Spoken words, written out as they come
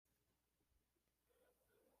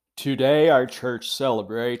Today, our church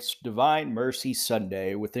celebrates Divine Mercy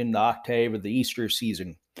Sunday within the octave of the Easter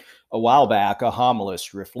season. A while back, a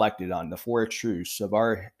homilist reflected on the four truths of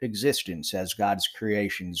our existence as God's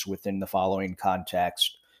creations within the following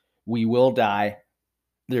context: we will die,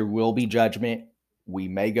 there will be judgment, we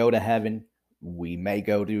may go to heaven, we may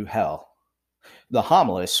go to hell. The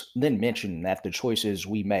homilist then mentioned that the choices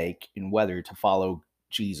we make in whether to follow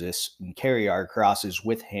Jesus and carry our crosses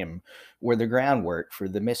with him were the groundwork for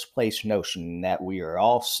the misplaced notion that we are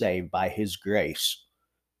all saved by his grace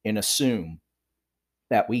and assume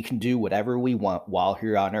that we can do whatever we want while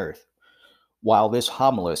here on earth. While this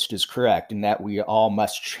homilist is correct in that we all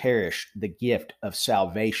must cherish the gift of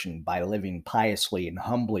salvation by living piously and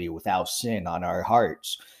humbly without sin on our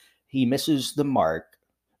hearts, he misses the mark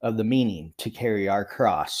of the meaning to carry our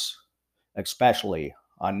cross, especially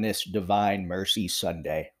on this Divine Mercy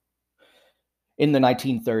Sunday. In the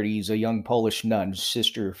 1930s, a young Polish nun,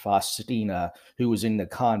 Sister Faustina, who was in the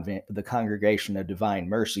convent of the Congregation of Divine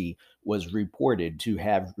Mercy, was reported to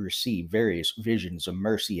have received various visions of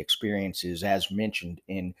mercy experiences, as mentioned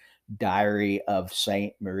in Diary of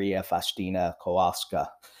Saint Maria Faustina Kowalska.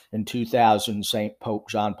 In 2000, Saint Pope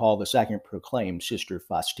John Paul II proclaimed Sister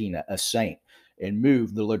Faustina a saint and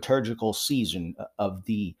moved the liturgical season of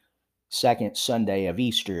the second Sunday of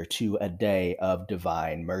Easter to a day of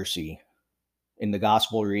divine mercy. In the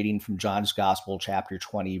gospel reading from John's Gospel, chapter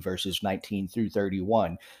 20, verses 19 through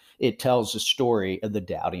 31, it tells the story of the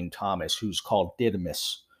doubting Thomas, who's called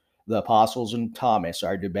Didymus. The apostles and Thomas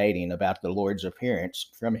are debating about the Lord's appearance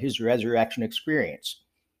from his resurrection experience.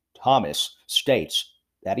 Thomas states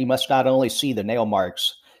that he must not only see the nail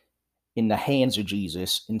marks in the hands of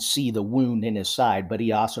Jesus and see the wound in his side, but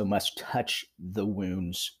he also must touch the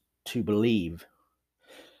wounds to believe.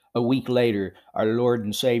 A week later, our Lord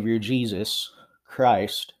and Savior Jesus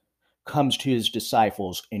Christ comes to his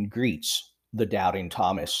disciples and greets the doubting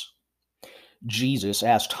Thomas. Jesus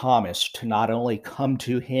asked Thomas to not only come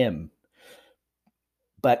to him,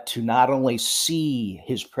 but to not only see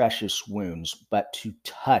his precious wounds, but to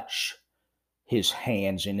touch his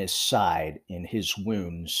hands in his side in his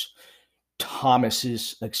wounds.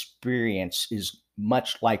 Thomas's experience is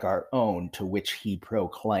much like our own, to which he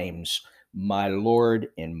proclaims, "My Lord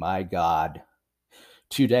and my God."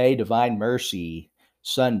 Today, Divine Mercy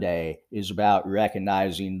Sunday is about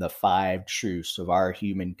recognizing the five truths of our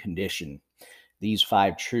human condition. These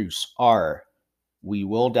five truths are: we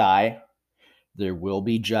will die, there will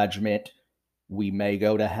be judgment, we may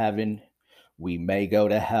go to heaven, we may go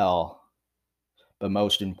to hell, but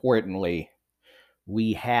most importantly,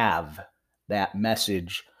 we have that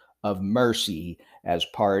message of mercy as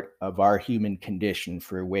part of our human condition,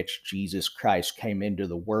 for which Jesus Christ came into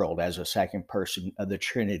the world as a second person of the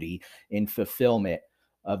Trinity in fulfillment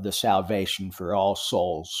of the salvation for all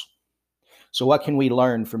souls. So what can we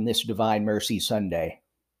learn from this Divine Mercy Sunday?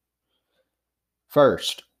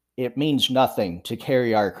 First, it means nothing to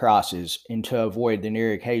carry our crosses and to avoid the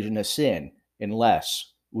near occasion of sin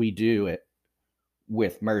unless we do it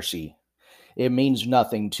with mercy. It means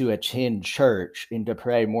nothing to attend church and to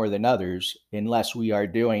pray more than others unless we are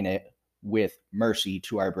doing it with mercy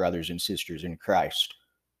to our brothers and sisters in Christ.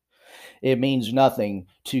 It means nothing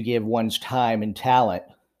to give one's time and talent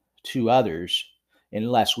to others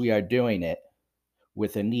unless we are doing it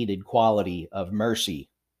with a needed quality of mercy.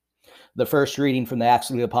 The first reading from the Acts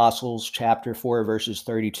of the Apostles, chapter 4, verses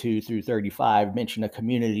 32 through 35, mention a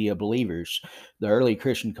community of believers. The early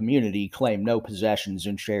Christian community claimed no possessions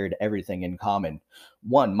and shared everything in common.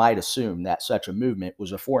 One might assume that such a movement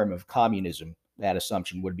was a form of communism. That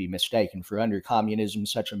assumption would be mistaken, for under communism,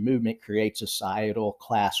 such a movement creates societal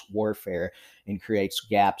class warfare and creates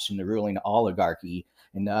gaps in the ruling oligarchy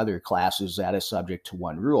and the other classes that is subject to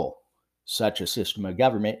one rule. Such a system of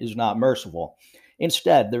government is not merciful.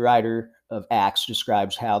 Instead, the writer of Acts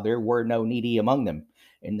describes how there were no needy among them,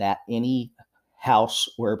 and that any house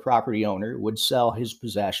or property owner would sell his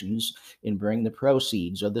possessions and bring the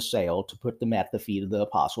proceeds of the sale to put them at the feet of the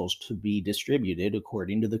apostles to be distributed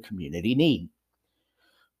according to the community need.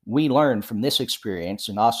 We learn from this experience,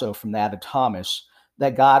 and also from that of Thomas,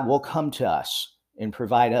 that God will come to us and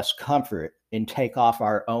provide us comfort and take off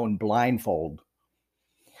our own blindfold.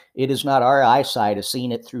 It is not our eyesight of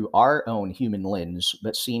seeing it through our own human lens,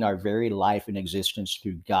 but seeing our very life and existence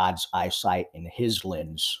through God's eyesight and his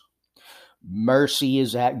lens. Mercy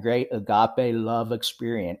is that great agape love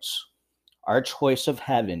experience. Our choice of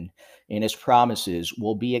heaven and his promises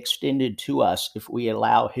will be extended to us if we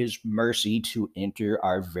allow his mercy to enter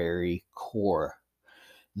our very core.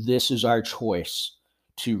 This is our choice: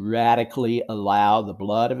 to radically allow the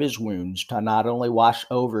blood of his wounds to not only wash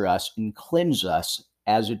over us and cleanse us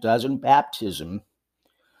as it does in baptism,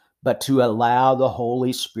 but to allow the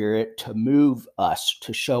Holy Spirit to move us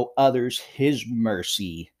to show others His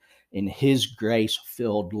mercy and His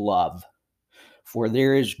grace-filled love. For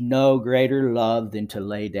there is no greater love than to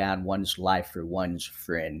lay down one's life for one's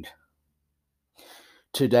friend.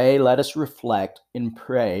 Today, let us reflect and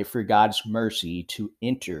pray for God's mercy to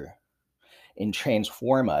enter and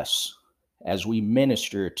transform us as we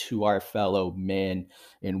minister to our fellow men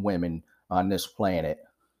and women on this planet.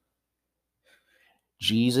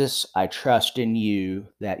 Jesus, I trust in you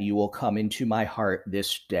that you will come into my heart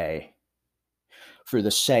this day. For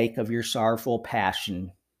the sake of your sorrowful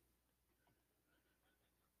passion,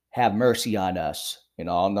 have mercy on us and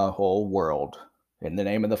on the whole world. In the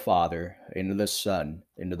name of the Father, and of the Son,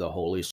 and of the Holy Spirit.